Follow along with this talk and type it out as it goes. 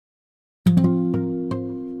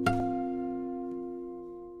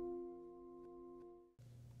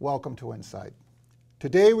Welcome to Insight.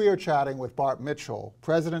 Today we are chatting with Bart Mitchell,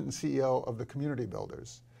 President and CEO of the Community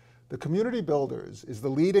Builders. The Community Builders is the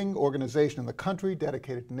leading organization in the country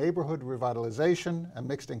dedicated to neighborhood revitalization and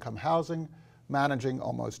mixed-income housing, managing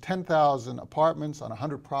almost 10,000 apartments on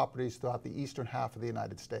 100 properties throughout the eastern half of the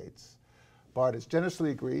United States. Bart has generously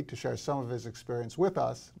agreed to share some of his experience with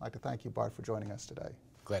us. I'd like to thank you, Bart, for joining us today.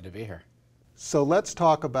 Glad to be here. So let's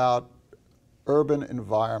talk about urban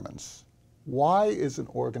environments. Why is an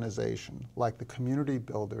organization like the Community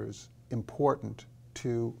Builders important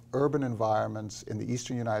to urban environments in the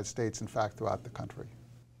eastern United States, in fact, throughout the country?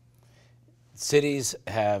 Cities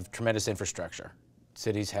have tremendous infrastructure.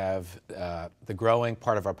 Cities have the growing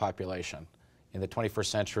part of our population. In the 21st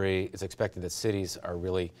century, it's expected that cities are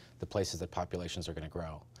really the places that populations are going to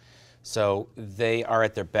grow. So they are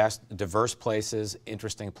at their best, diverse places,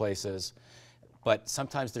 interesting places. But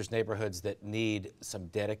sometimes there's neighborhoods that need some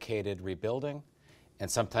dedicated rebuilding, and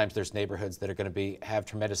sometimes there's neighborhoods that are going to have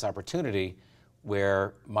tremendous opportunity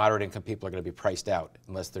where moderate income people are going to be priced out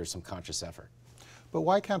unless there's some conscious effort. But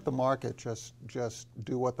why can't the market just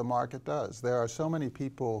do what the market does? There are so many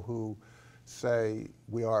people who say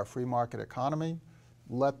we are a free market economy.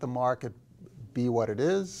 Let the market be what it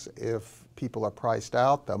is. If people are priced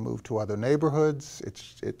out, they'll move to other neighborhoods.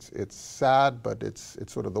 It's sad, but it's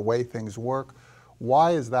sort of the way things work.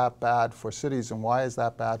 Why is that bad for cities, and why is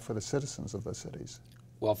that bad for the citizens of the cities?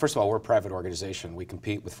 Well, first of all, we're a private organization. We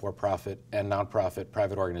compete with for-profit and nonprofit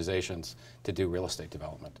private organizations to do real estate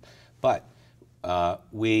development. But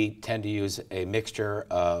we tend to use a mixture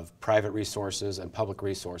of private resources and public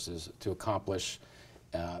resources to accomplish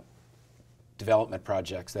development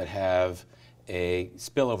projects that have a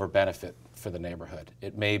spillover benefit for the neighborhood.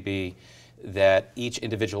 It may be that each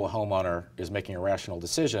individual homeowner is making a rational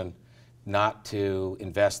decision not to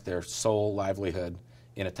invest their sole livelihood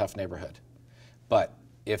in a tough neighborhood. But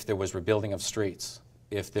if there was rebuilding of streets,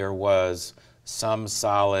 if there was some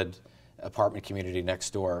solid apartment community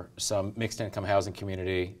next door, some mixed income housing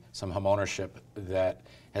community, some home ownership that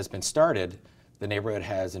has been started, the neighborhood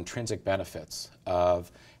has intrinsic benefits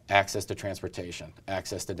of access to transportation,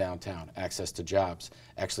 access to downtown, access to jobs,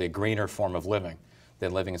 actually a greener form of living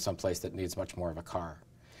than living in some place that needs much more of a car.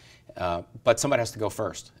 But someone has to go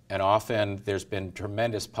first, and often there's been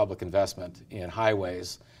tremendous public investment in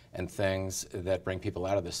highways and things that bring people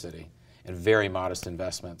out of the city, and very modest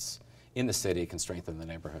investments in the city can strengthen the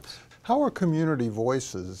neighborhoods. How are community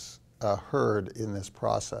voices heard in this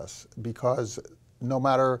process? Because no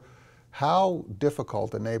matter how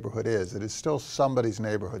difficult a neighborhood is, it is still somebody's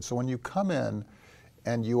neighborhood. So when you come in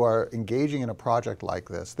and you are engaging in a project like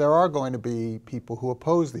this, there are going to be people who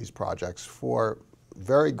oppose these projects for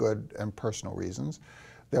very good and personal reasons.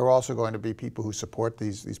 There are also going to be people who support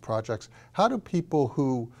these projects. How do people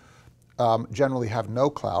who generally have no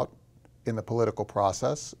clout in the political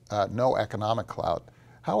process, no economic clout,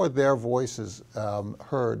 how are their voices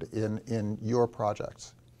heard in your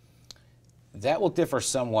projects? That will differ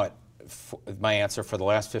somewhat, my answer, for the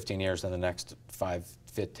last 15 years and the next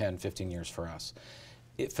 10, 15 years for us.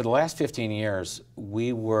 For the last 15 years,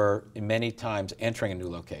 we were many times entering a new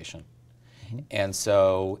location. And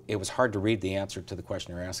so it was hard to read the answer to the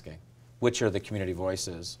question you're asking, which are the community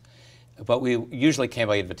voices. But we usually came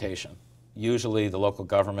by invitation. Usually the local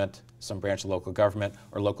government, some branch of local government,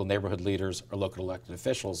 or local neighborhood leaders, or local elected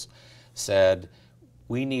officials said,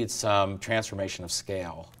 we need some transformation of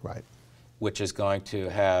scale, right, which is going to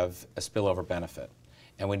have a spillover benefit.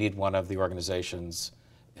 And we need one of the organizations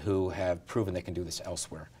who have proven they can do this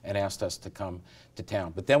elsewhere, and asked us to come to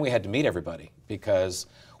town. But then we had to meet everybody, because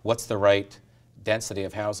what's the right density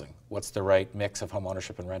of housing? What's the right mix of home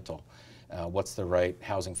ownership and rental? What's the right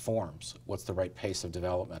housing forms? What's the right pace of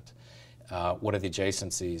development? What are the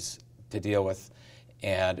adjacencies to deal with?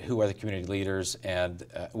 And who are the community leaders? And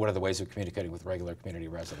what are the ways of communicating with regular community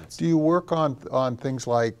residents? Do you work on things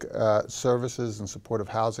like services and supportive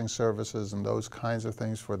housing services and those kinds of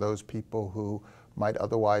things for those people who might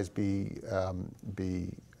otherwise be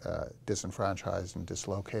disenfranchised and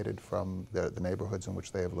dislocated from the neighborhoods in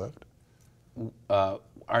which they have lived?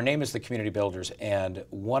 Our name is the Community Builders, and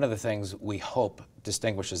one of the things we hope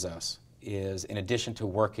distinguishes us is, in addition to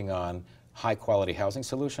working on high-quality housing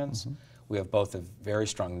solutions, we have both a very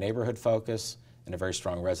strong neighborhood focus and a very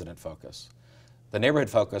strong resident focus. The neighborhood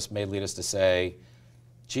focus may lead us to say,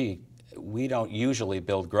 gee, we don't usually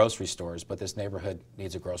build grocery stores, but this neighborhood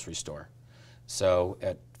needs a grocery store. So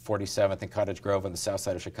at 47th and Cottage Grove on the south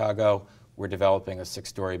side of Chicago, we're developing a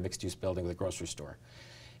 6-story mixed-use building with a grocery store.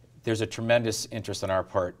 There's a tremendous interest on our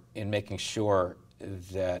part in making sure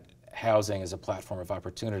that housing is a platform of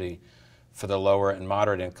opportunity for the lower and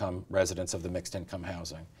moderate income residents of the mixed income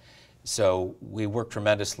housing. So we work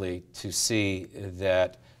tremendously to see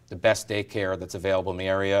that the best daycare that's available in the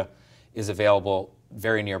area is available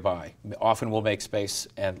very nearby. Often we'll make space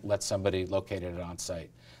and let somebody locate it on site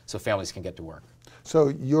so families can get to work. So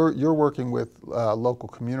you're working with local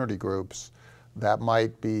community groups that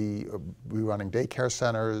might be running daycare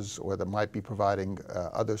centers, or that might be providing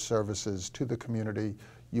other services to the community.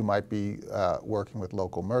 You might be working with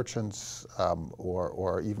local merchants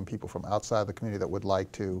or even people from outside the community that would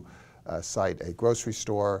like to site a grocery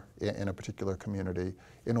store in a particular community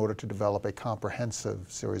in order to develop a comprehensive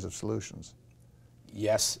series of solutions.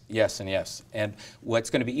 Yes, yes, and yes. And what's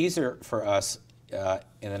going to be easier for us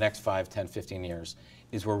in the next 5, 10, 15 years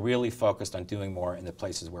is we're really focused on doing more in the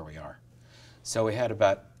places where we are. So we had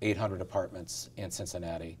about 800 apartments in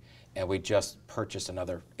Cincinnati, and we just purchased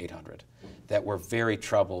another 800 that were very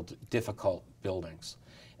troubled, difficult buildings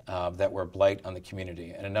that were a blight on the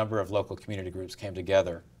community. And a number of local community groups came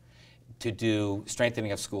together to do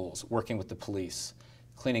strengthening of schools, working with the police,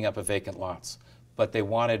 cleaning up of vacant lots. But they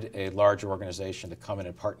wanted a larger organization to come in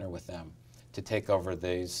and partner with them to take over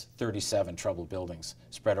these 37 troubled buildings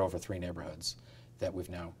spread over 3 neighborhoods that we've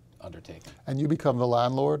now undertaken. And you become the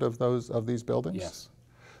landlord of these buildings? Yes.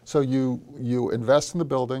 So you invest in the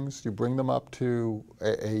buildings, you bring them up to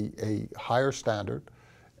a higher standard,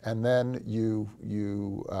 and then you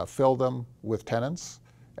fill them with tenants,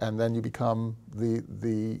 and then you become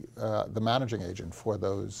the managing agent for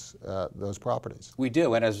those properties. We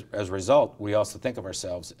do, and as a result, we also think of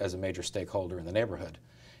ourselves as a major stakeholder in the neighborhood.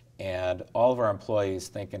 And all of our employees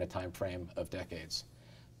think in a time frame of decades,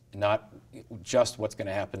 not just what's going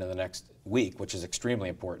to happen in the next week, which is extremely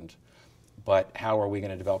important, but how are we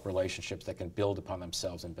going to develop relationships that can build upon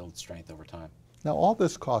themselves and build strength over time. Now, all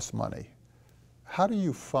this costs money. How do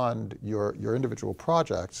you fund your individual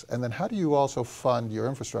projects, and then how do you also fund your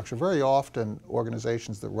infrastructure? Very often,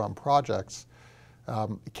 organizations that run projects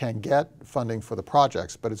can get funding for the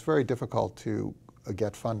projects, but it's very difficult to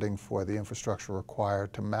get funding for the infrastructure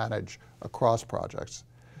required to manage across projects.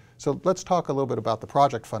 So let's talk a little bit about the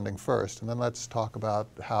project funding first, and then let's talk about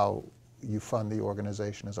how you fund the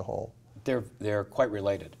organization as a whole. They're quite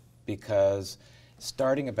related, because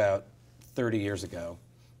starting about 30 years ago,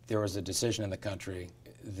 there was a decision in the country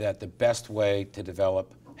that the best way to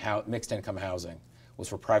develop mixed income housing was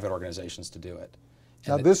for private organizations to do it.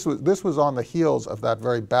 Now, this was on the heels of that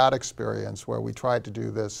very bad experience where we tried to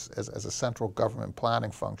do this as a central government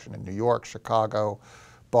planning function in New York, Chicago,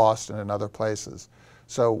 Boston, and other places.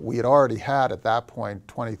 So we had already had, at that point,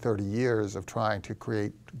 20, 30 years of trying to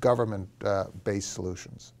create government-based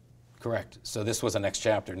solutions. Correct. So this was a next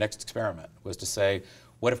chapter, next experiment, was to say,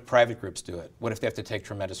 what if private groups do it? What if they have to take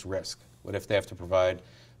tremendous risk? What if they have to provide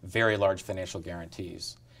very large financial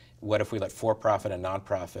guarantees? What if we let for-profit and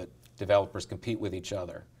nonprofit developers compete with each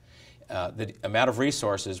other? The amount of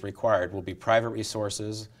resources required will be private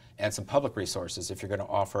resources and some public resources if you're going to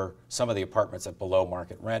offer some of the apartments at below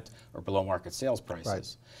market rent or below market sales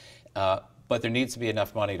prices. Right. But there needs to be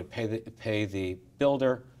enough money to pay the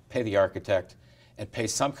builder, pay the architect, and pay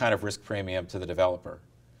some kind of risk premium to the developer.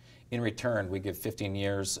 In return, we give 15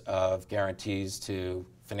 years of guarantees to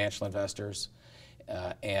financial investors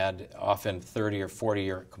and often 30 or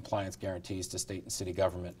 40-year compliance guarantees to state and city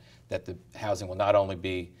government that the housing will not only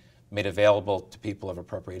be made available to people of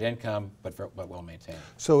appropriate income, but well maintained.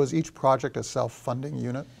 So is each project a self-funding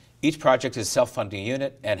unit? Each project is a self-funding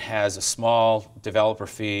unit and has a small developer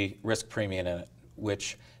fee risk premium in it,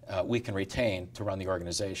 which we can retain to run the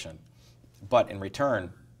organization. But in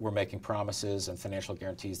return, we're making promises and financial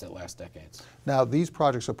guarantees that last decades. Now, these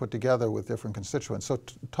projects are put together with different constituents. So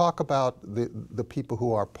talk about the people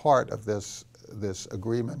who are part of this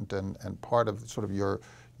agreement and part of sort of your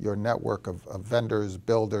network of vendors,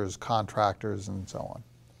 builders, contractors, and so on.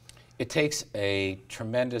 It takes a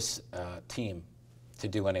tremendous team to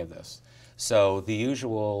do any of this. So the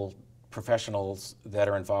usual professionals that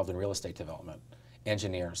are involved in real estate development,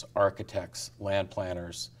 engineers, architects, land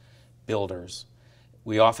planners, builders.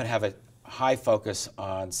 We often have a high focus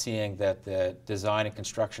on seeing that the design and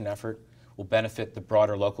construction effort will benefit the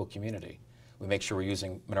broader local community. We make sure we're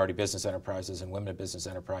using minority business enterprises and women in business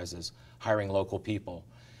enterprises, hiring local people,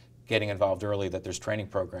 getting involved early, that there's training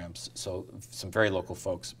programs, so some very local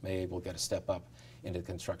folks may be able to get a step up into the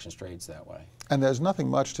construction trades that way. And there's nothing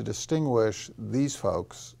much to distinguish these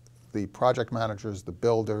folks, the project managers, the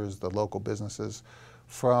builders, the local businesses,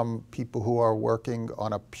 from people who are working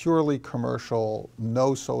on a purely commercial,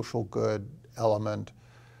 no social good element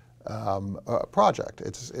project.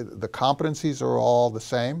 The competencies are all the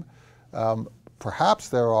same. perhaps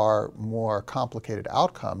there are more complicated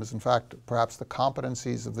outcomes. In fact, perhaps the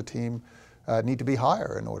competencies of the team need to be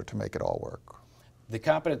higher in order to make it all work. The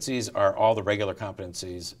competencies are all the regular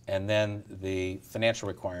competencies, and then the financial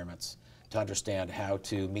requirements to understand how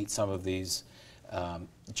to meet some of these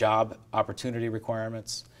job opportunity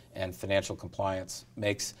requirements and financial compliance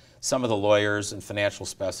makes some of the lawyers and financial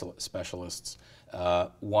specialists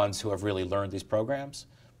ones who have really learned these programs,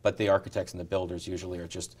 but the architects and the builders usually are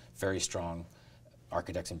just very strong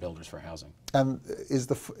architects and builders for housing. And is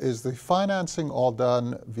the financing all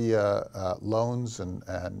done via loans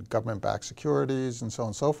and government-backed securities and so on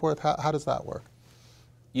and so forth? How does that work?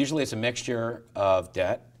 Usually it's a mixture of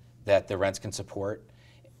debt that the rents can support,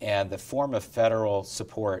 and the form of federal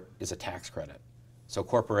support is a tax credit. So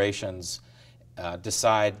corporations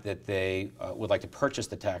decide that they would like to purchase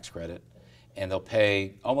the tax credit, and they'll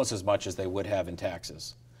pay almost as much as they would have in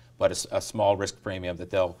taxes, but a small risk premium that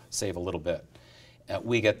they'll save a little bit.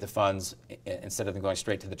 We get the funds instead of them going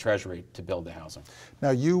straight to the Treasury to build the housing.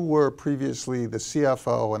 Now, you were previously the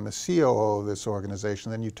CFO and the COO of this organization,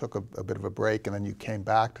 then you took a bit of a break and then you came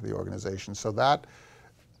back to the organization. So that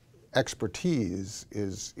expertise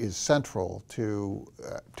is central to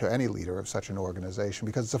any leader of such an organization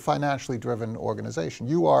because it's a financially driven organization.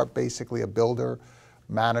 You are basically a builder,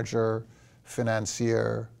 manager,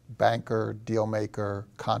 financier, banker, deal maker,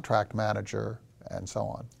 contract manager, and so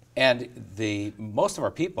on. And most of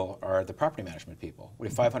our people are the property management people. We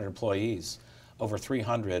have 500 employees. Over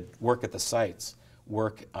 300 work at the sites,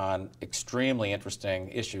 work on extremely interesting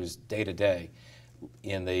issues day to day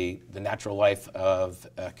in the natural life of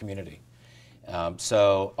a community.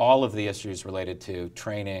 So all of the issues related to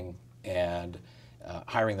training and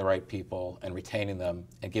hiring the right people and retaining them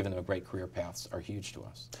and giving them a great career paths are huge to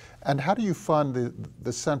us. And how do you fund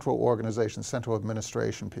the central organization, central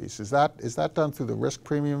administration piece? Is that done through the risk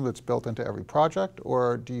premium that's built into every project,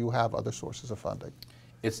 or do you have other sources of funding?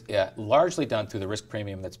 It's largely done through the risk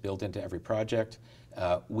premium that's built into every project.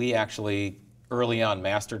 We actually early on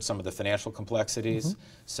mastered some of the financial complexities,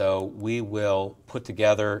 so we will put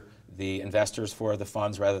together the investors for the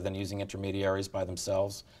funds rather than using intermediaries by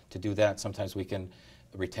themselves to do that. Sometimes we can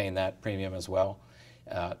retain that premium as well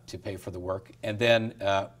to pay for the work. And then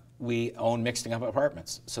we own mixed-income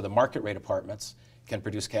apartments, so the market rate apartments can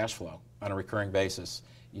produce cash flow on a recurring basis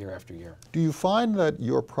year after year. Do you find that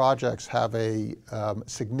your projects have a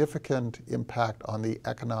significant impact on the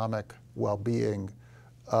economic well-being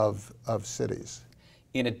of cities?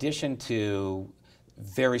 In addition to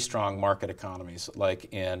very strong market economies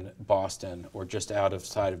like in Boston or just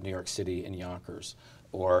outside of New York City in Yonkers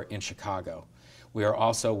or in Chicago, we are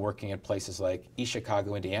also working in places like East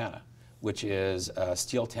Chicago, Indiana, which is a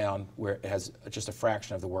steel town where it has just a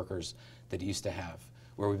fraction of the workers that it used to have,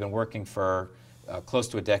 where we've been working for close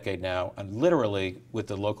to a decade now, and literally with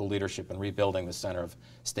the local leadership and rebuilding the center of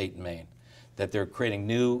state and Maine, that they're creating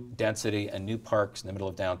new density and new parks in the middle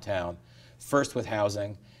of downtown, first with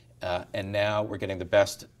housing, and now we're getting the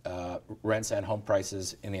best rents and home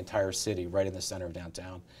prices in the entire city right in the center of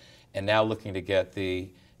downtown, and now looking to get the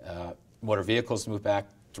motor vehicles to move back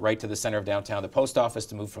right to the center of downtown, the post office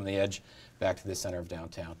to move from the edge back to the center of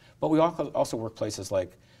downtown. But we also work places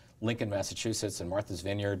like Lincoln, Massachusetts, and Martha's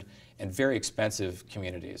Vineyard, and very expensive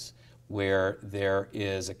communities where there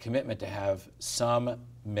is a commitment to have some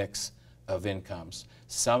mix of incomes,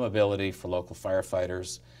 some ability for local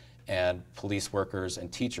firefighters and police workers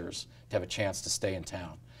and teachers to have a chance to stay in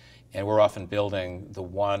town. And we're often building the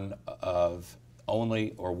one of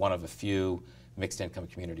only or one of a few mixed income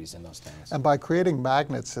communities in those towns. And by creating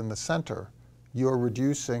magnets in the center, you're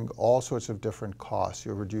reducing all sorts of different costs.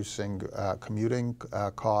 You're reducing commuting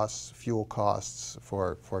costs, fuel costs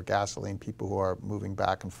for gasoline, people who are moving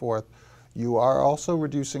back and forth. You are also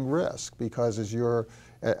reducing risk because as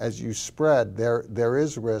you spread, there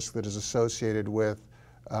is risk that is associated with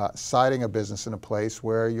siting a business in a place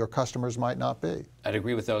where your customers might not be. I'd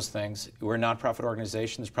agree with those things. We're a nonprofit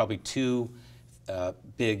organization. There's probably two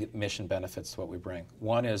big mission benefits to what we bring.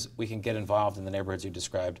 One is we can get involved in the neighborhoods you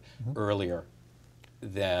described earlier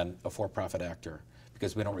than a for-profit actor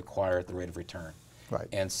because we don't require the rate of return. Right.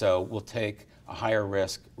 And so we'll take a higher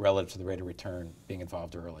risk relative to the rate of return being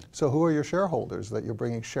involved early. So who are your shareholders that you're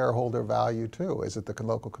bringing shareholder value to? Is it the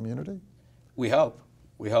local community? We hope.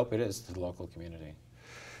 We hope it is to the local community.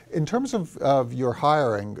 In terms of your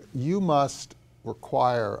hiring, you must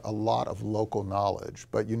require a lot of local knowledge,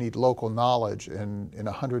 but you need local knowledge in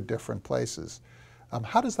 100 different places.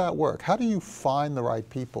 How does that work? How do you find the right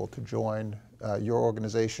people to join your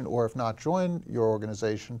organization, or if not join your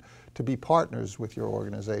organization, to be partners with your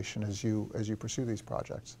organization as you pursue these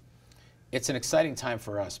projects? It's an exciting time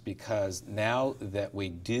for us because now that we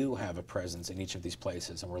do have a presence in each of these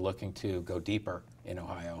places, and we're looking to go deeper in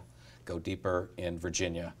Ohio, go deeper in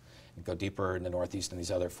Virginia, and go deeper in the Northeast and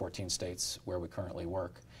these other 14 states where we currently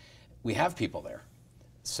work, we have people there.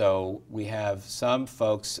 So we have some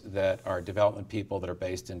folks that are development people that are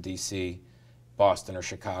based in DC, Boston, or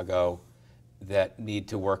Chicago that need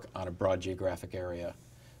to work on a broad geographic area.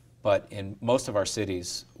 But in most of our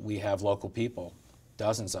cities, we have local people,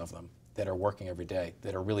 dozens of them, that are working every day,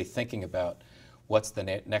 that are really thinking about what's the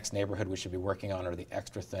next neighborhood we should be working on, or the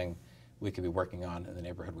extra thing we could be working on in the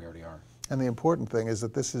neighborhood we already are. And the important thing is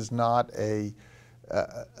that this is not an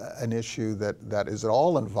issue that is at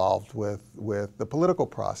all involved with the political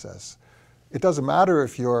process. It doesn't matter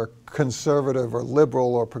if you're conservative or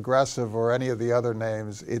liberal or progressive or any of the other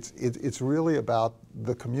names. It's really about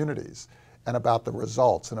the communities and about the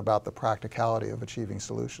results and about the practicality of achieving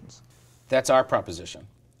solutions. That's our proposition.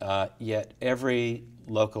 Yet every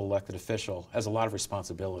local elected official has a lot of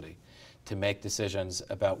responsibility to make decisions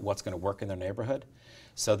about what's going to work in their neighborhood.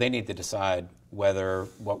 So they need to decide whether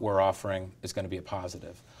what we're offering is going to be a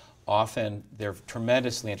positive. Often they're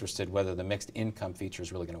tremendously interested whether the mixed income feature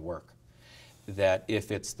is really going to work. That if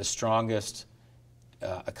it's the strongest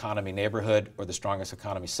economy neighborhood or the strongest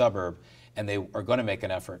economy suburb, and they are going to make an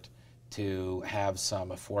effort to have some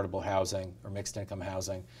affordable housing or mixed income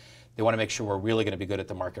housing, they want to make sure we're really going to be good at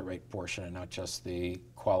the market rate portion and not just the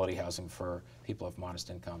quality housing for people of modest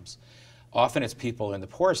incomes. Often it's people in the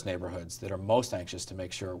poorest neighborhoods that are most anxious to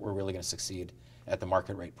make sure we're really going to succeed at the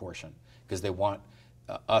market rate portion, because they want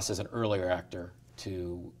us as an earlier actor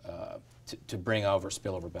to bring over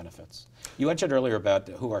spillover benefits. You mentioned earlier about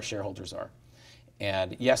who our shareholders are.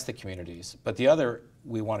 And yes, the communities, but the other,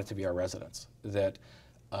 we want it to be our residents. That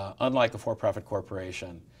unlike a for-profit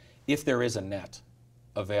corporation, if there is a net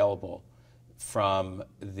available from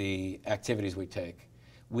the activities we take,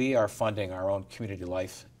 we are funding our own community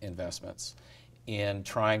life investments in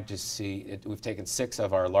trying to see, we've taken 6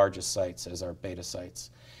 of our largest sites as our beta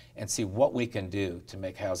sites and see what we can do to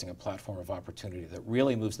make housing a platform of opportunity that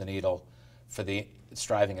really moves the needle for the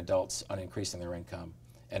striving adults on increasing their income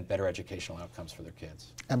and better educational outcomes for their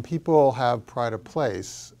kids. And people have pride of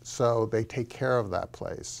place, so they take care of that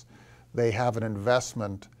place. They have an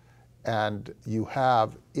investment, and you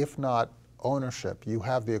have, if not ownership, you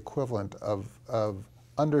have the equivalent of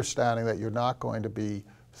understanding that you're not going to be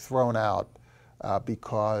thrown out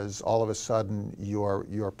because all of a sudden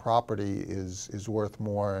your property is worth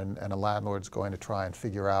more, and a landlord's going to try and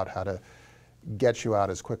figure out how to get you out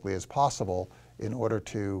as quickly as possible in order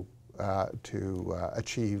to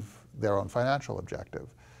achieve their own financial objective.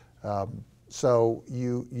 So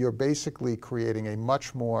you're basically creating a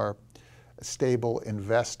much more stable,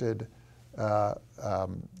 invested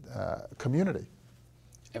community.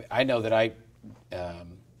 I know that I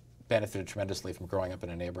benefited tremendously from growing up in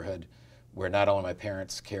a neighborhood where not only my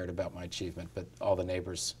parents cared about my achievement, but all the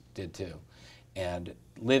neighbors did too. And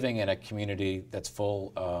living in a community that's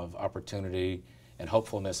full of opportunity and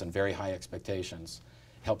hopefulness and very high expectations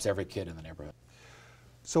helps every kid in the neighborhood.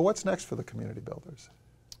 So what's next for the community builders?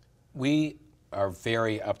 We are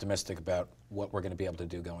very optimistic about what we're going to be able to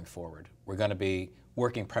do going forward. We're going to be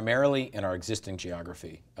working primarily in our existing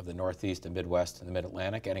geography of the Northeast and Midwest and the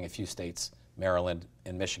Mid-Atlantic, adding a few states, Maryland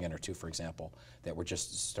and Michigan are 2, for example, that we're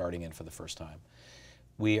just starting in for the first time.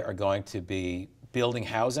 We are going to be building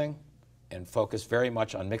housing and focus very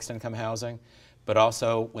much on mixed income housing, but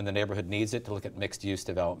also when the neighborhood needs it, to look at mixed use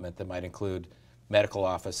development that might include medical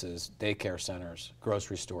offices, daycare centers,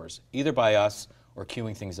 grocery stores, either by us or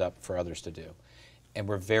queuing things up for others to do. And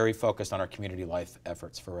we're very focused on our community life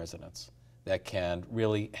efforts for residents that can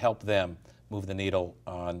really help them move the needle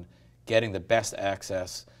on getting the best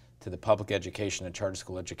access to the public education and charter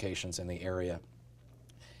school educations in the area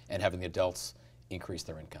and having the adults increase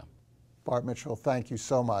their income. Bart Mitchell, thank you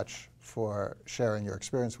so much for sharing your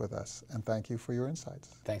experience with us, and thank you for your insights.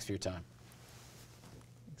 Thanks for your time.